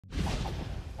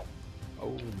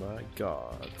Oh my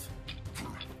god.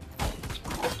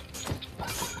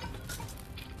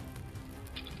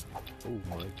 Oh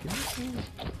my god.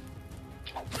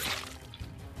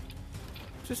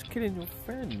 Just killing your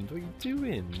friend. What are you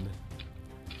doing?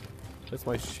 That's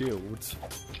my shield.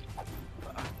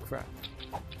 Ah, crap.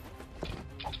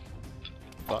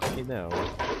 Fucking hell.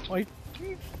 Why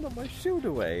you knocked my shield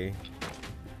away?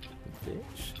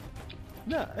 Bitch.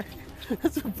 No.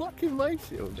 That's blocking my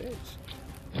shield, bitch.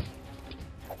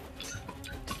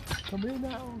 Come here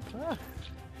now. Ah.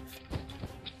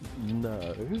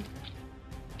 No.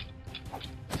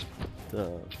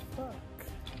 The fuck?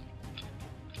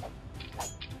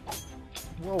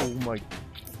 Whoa, my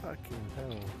fucking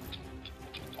hell.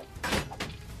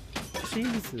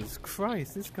 Jesus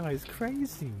Christ, this guy's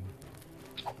crazy.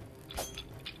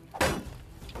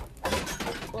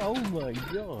 Oh my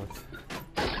god.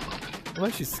 I'm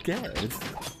actually scared. This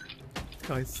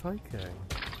guy's psycho.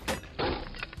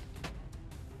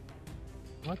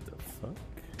 What the fuck?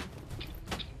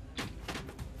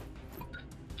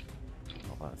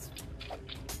 Oh, that's...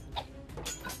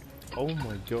 Oh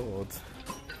my god.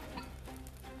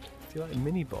 Do you like a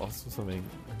mini boss or something?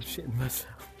 I'm shitting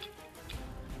myself.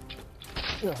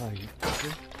 Oh, you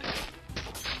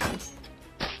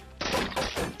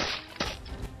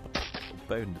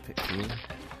bone to pick for you.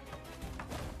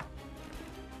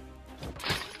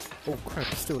 Oh crap,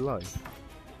 he's still alive.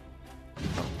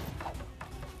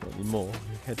 Not anymore,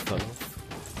 your head fell off.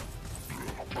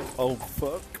 Oh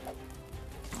fuck.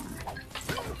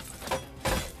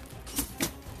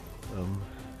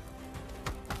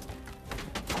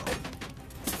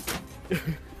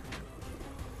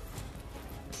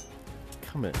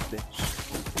 Come here, bitch.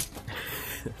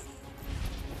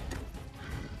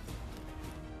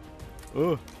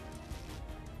 Oh.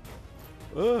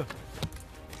 Oh.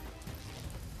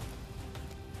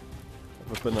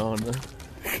 Have a banana.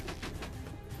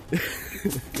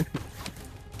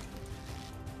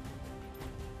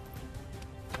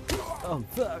 Oh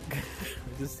fuck! I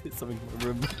just hit something in my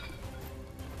room.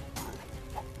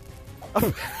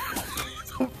 Oh.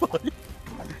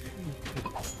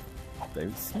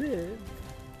 Don't slip.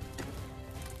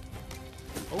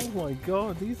 Oh my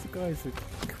god, these guys are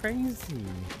crazy.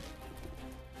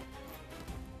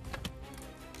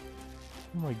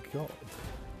 Oh my god.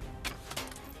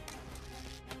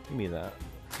 Give me that.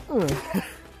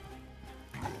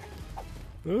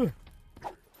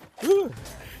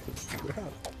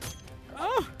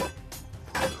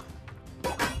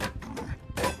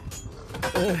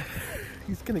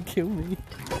 He's gonna kill me.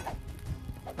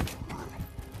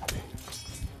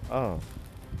 Oh.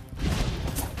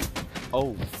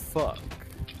 Oh fuck.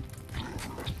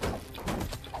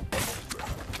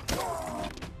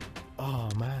 Oh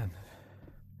man.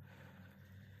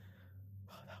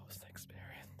 Oh, that was an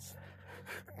experience.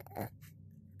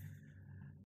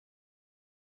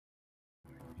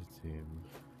 Resume.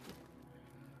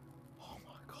 Oh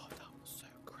my god, that was so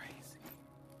crazy.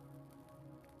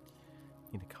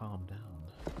 Need to calm down.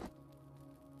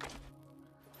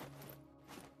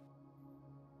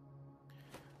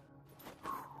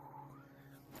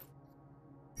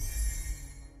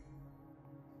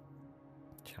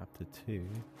 Chapter 2.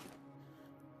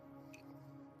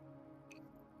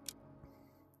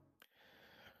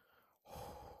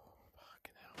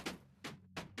 Fucking hell.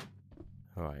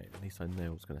 Alright, at least I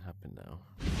know what's going to happen now.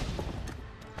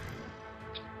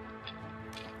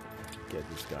 Get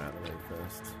this guy out of the way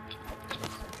first.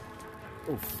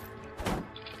 Oof.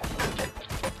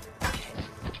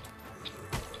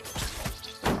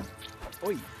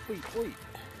 Oi, oi, oi.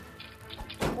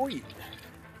 Oi.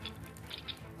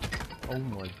 Oh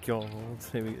my god,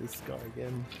 here we get this guy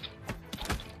again.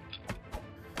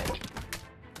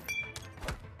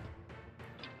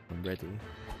 I'm ready.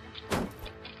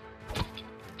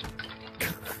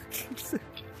 It's so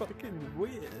fucking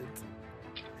weird.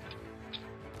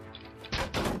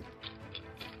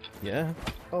 Yeah?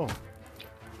 Oh.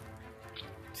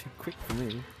 Too quick for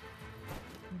me.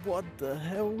 What the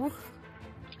hell?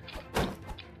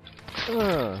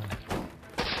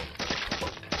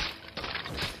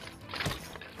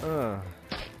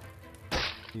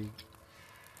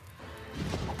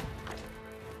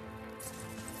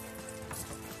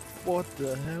 What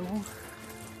the hell?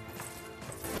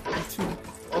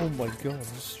 Oh my god, I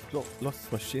just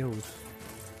lost my shield.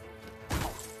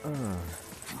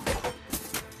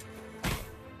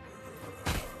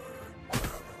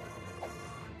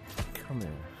 Come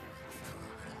here.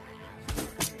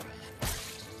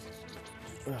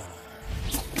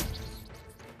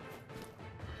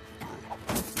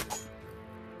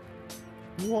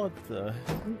 What the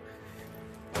hell?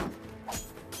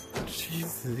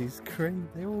 Jesus, he's crazy.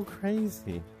 They're all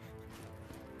crazy.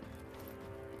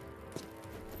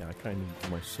 Yeah, I kind of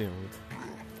need my shield.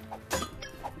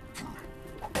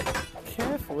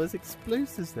 Careful, there's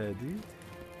explosives there, dude.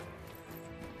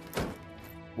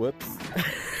 Whoops.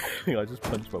 I just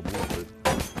punched my wall.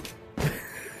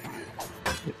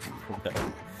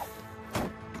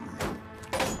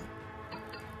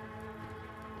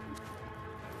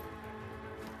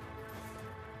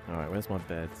 Alright, where's my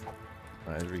bed?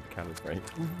 Alright, recalibrate.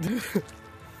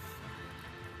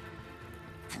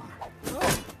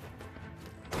 Oh!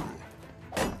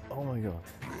 Oh my god.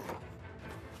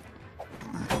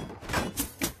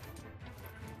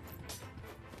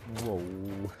 Whoa.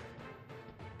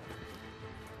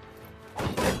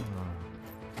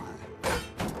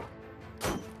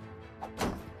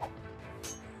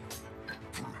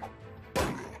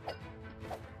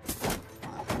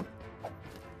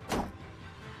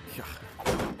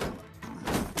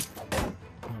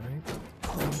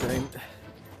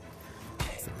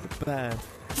 Bad.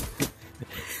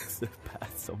 It's a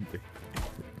bad zombie.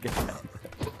 Get down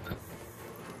there.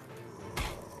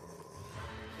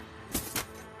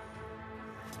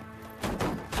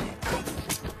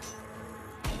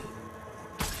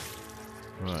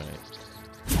 Right.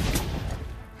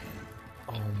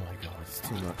 Oh my god, it's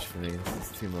too much for me.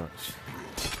 This is too much.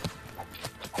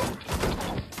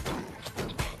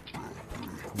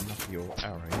 Lucky your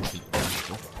arrow isn't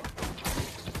powerful.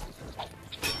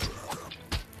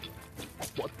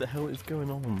 What the hell is going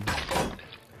on?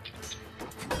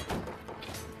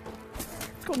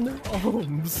 It's got no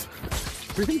arms!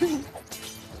 Really?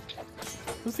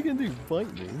 What's he gonna do?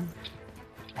 Bite me?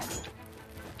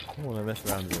 I want to mess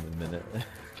around with him in a minute.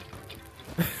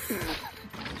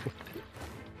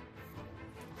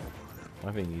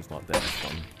 I think he's not dead this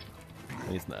one.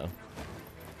 He is now.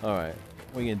 Alright,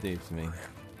 what are you gonna do to me?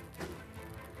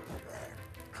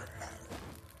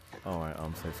 Alright,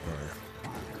 I'm so scared.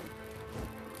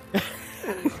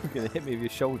 You're gonna hit me with your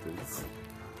shoulders.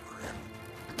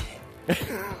 I'm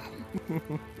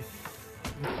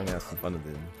gonna have some fun with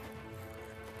him.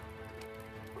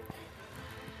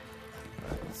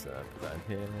 Right, let's put that in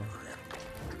here.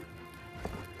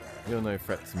 You're no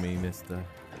threat to me, mister.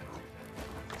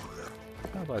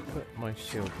 How do I put my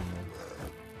shield in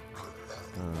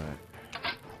there? Alright.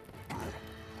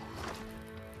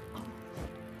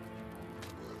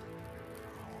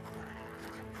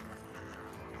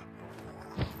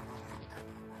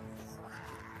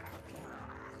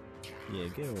 Yeah,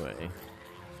 get away.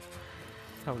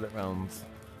 Let's have a look round.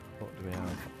 What do we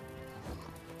have?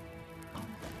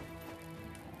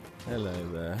 Hello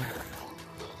there.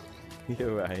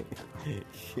 You're right.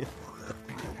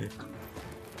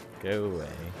 Go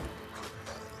away.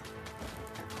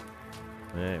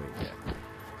 There we go.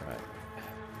 Right.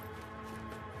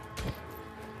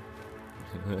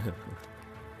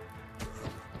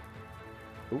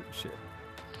 Oh shit.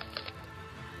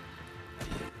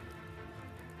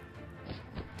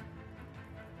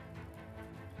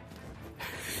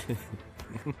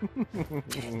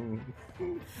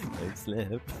 Don't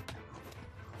slip.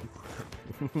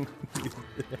 What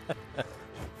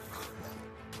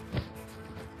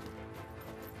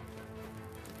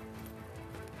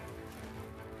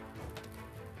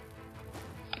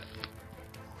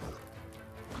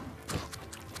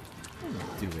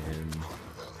are you doing?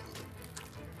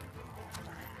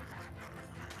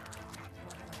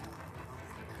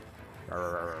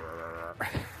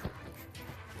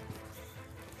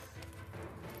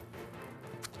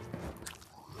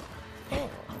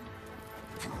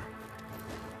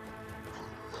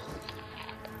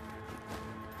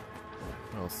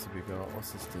 What else have we got?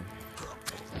 What's this do?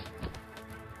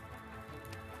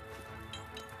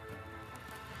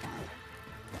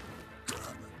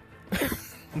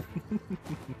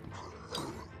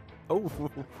 Oh!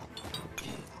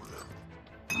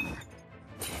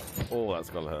 Oh, that's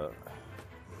gonna hurt.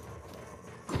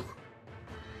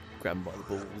 Grab him by the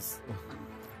balls.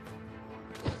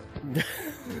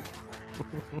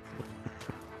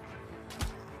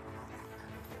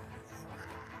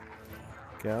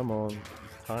 Come on.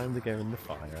 Time to go in the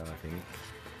fire, I think.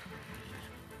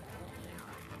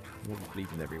 All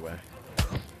bleeding everywhere.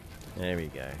 There we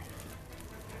go.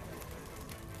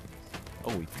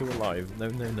 Oh, he's still alive. No,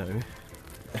 no, no.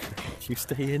 You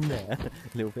stay in there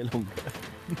a little bit longer.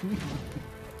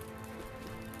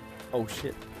 Oh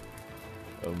shit.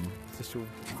 Is this your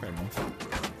friend?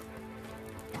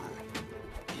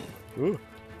 Ooh.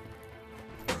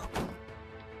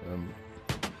 Oh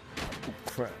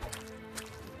crap.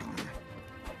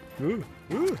 Ooh,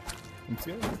 ooh, I'm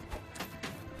scared.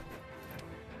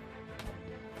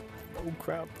 Oh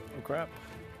crap, oh crap.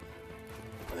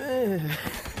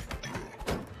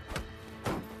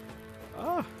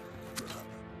 Ah.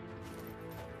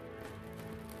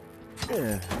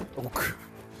 Yeah. Oh.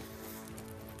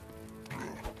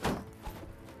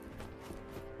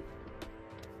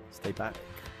 Stay back.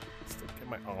 Still get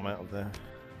my arm out of there.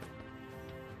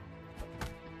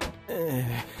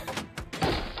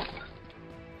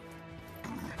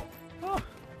 Oh.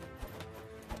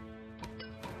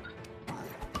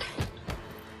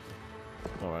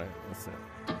 Alright, that's it.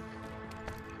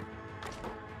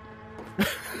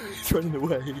 He's running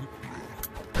away.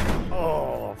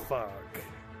 Oh, fuck.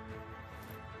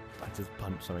 I just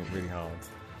punched something really hard.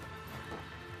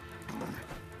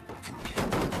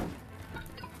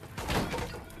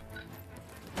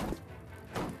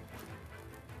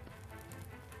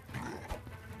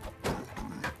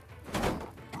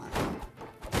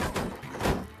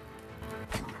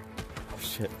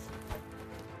 Shit.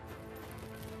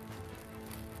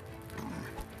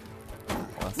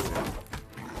 That's it.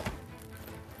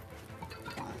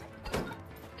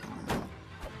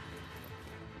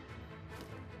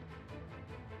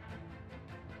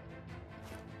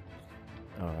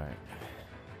 Alright.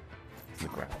 So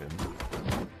grab him.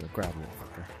 Grab him,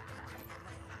 fucker.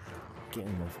 Get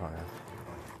in the fire.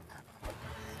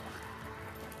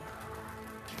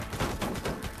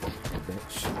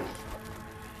 Bitch.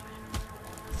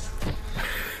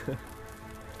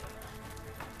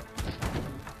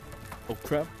 Oh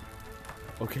crap.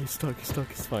 Okay, he's stuck, it's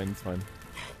fine, it's fine.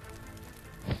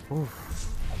 Oof.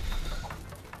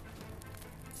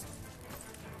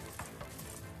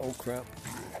 Oh crap.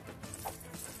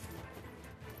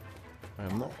 I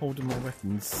am not holding my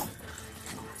weapons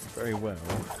very well.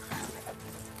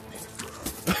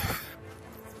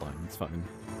 It's fine, it's fine.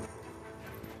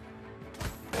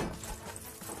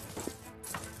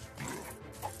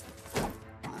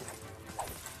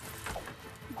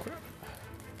 Crap.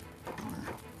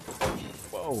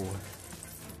 Whoa.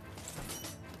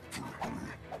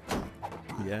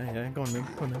 Yeah, go on then,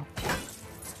 go on then.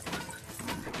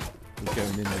 We're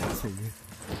going in there too.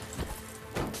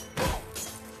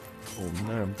 Oh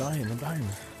no, I'm dying.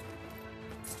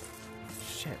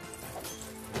 Shit.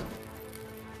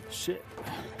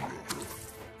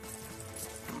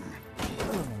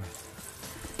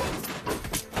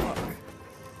 Fuck.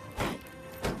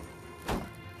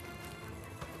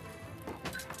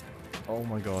 Oh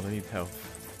my god, I need help.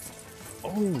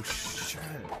 Oh shit.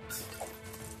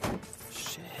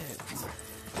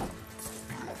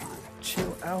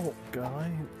 Chill out,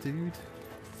 guy, dude.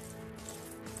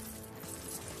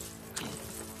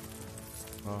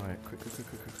 Alright, quick.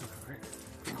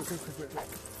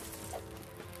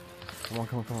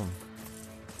 Come on.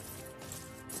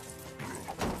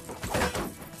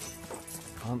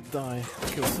 Can't die.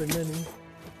 Kill so many.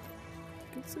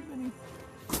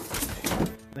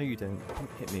 No, you don't.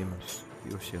 Hit me with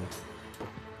your shield.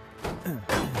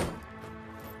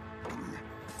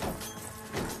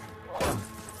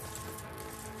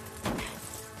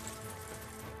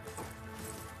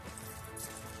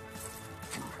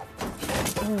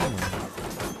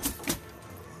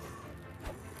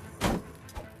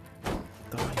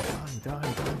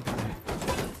 Die.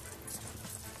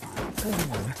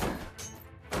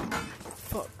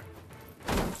 Fuck.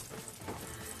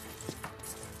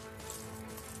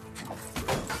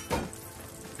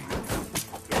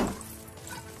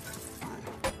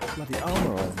 Bloody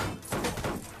armor on.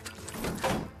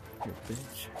 You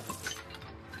bitch.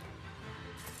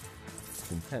 It's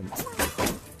intense.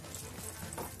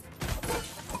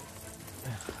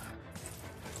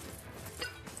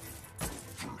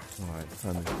 Alright,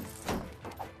 turn it.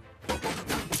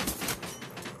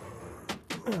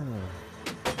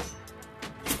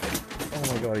 Oh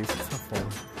my god, he's a tough one.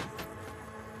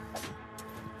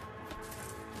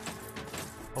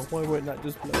 Oh, why won't that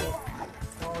just blow up?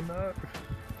 Oh no.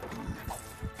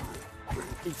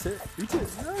 Eat it,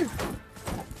 no!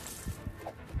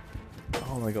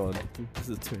 Oh my god, this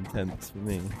is too intense for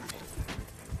me.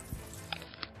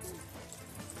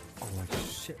 Oh my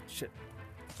shit.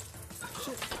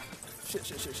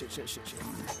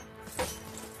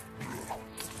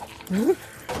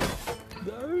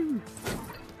 No!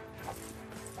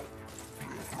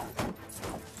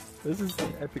 This is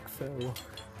an epic fail.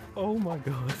 Oh my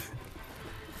god.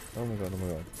 Oh my god.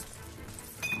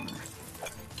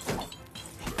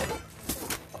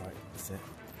 Alright, that's it.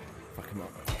 Fuck him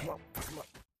up. Oh,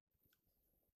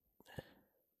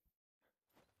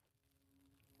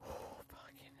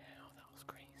 fucking hell, that was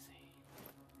crazy.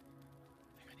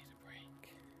 I think I need a break.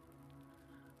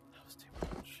 That was too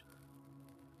much.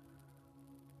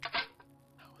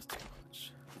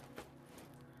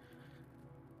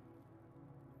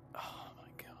 Oh my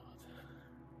god.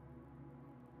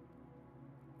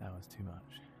 now is too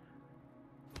much.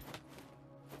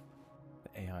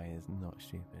 The AI is not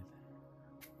stupid.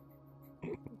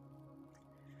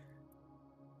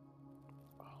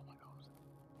 Oh my god.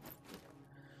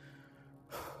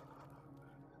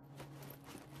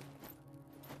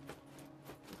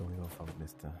 It's all your fault,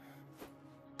 mister.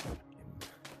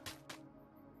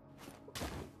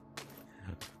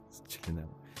 Just chilling out.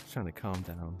 Just trying to calm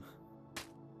down.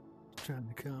 Trying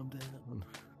to calm down.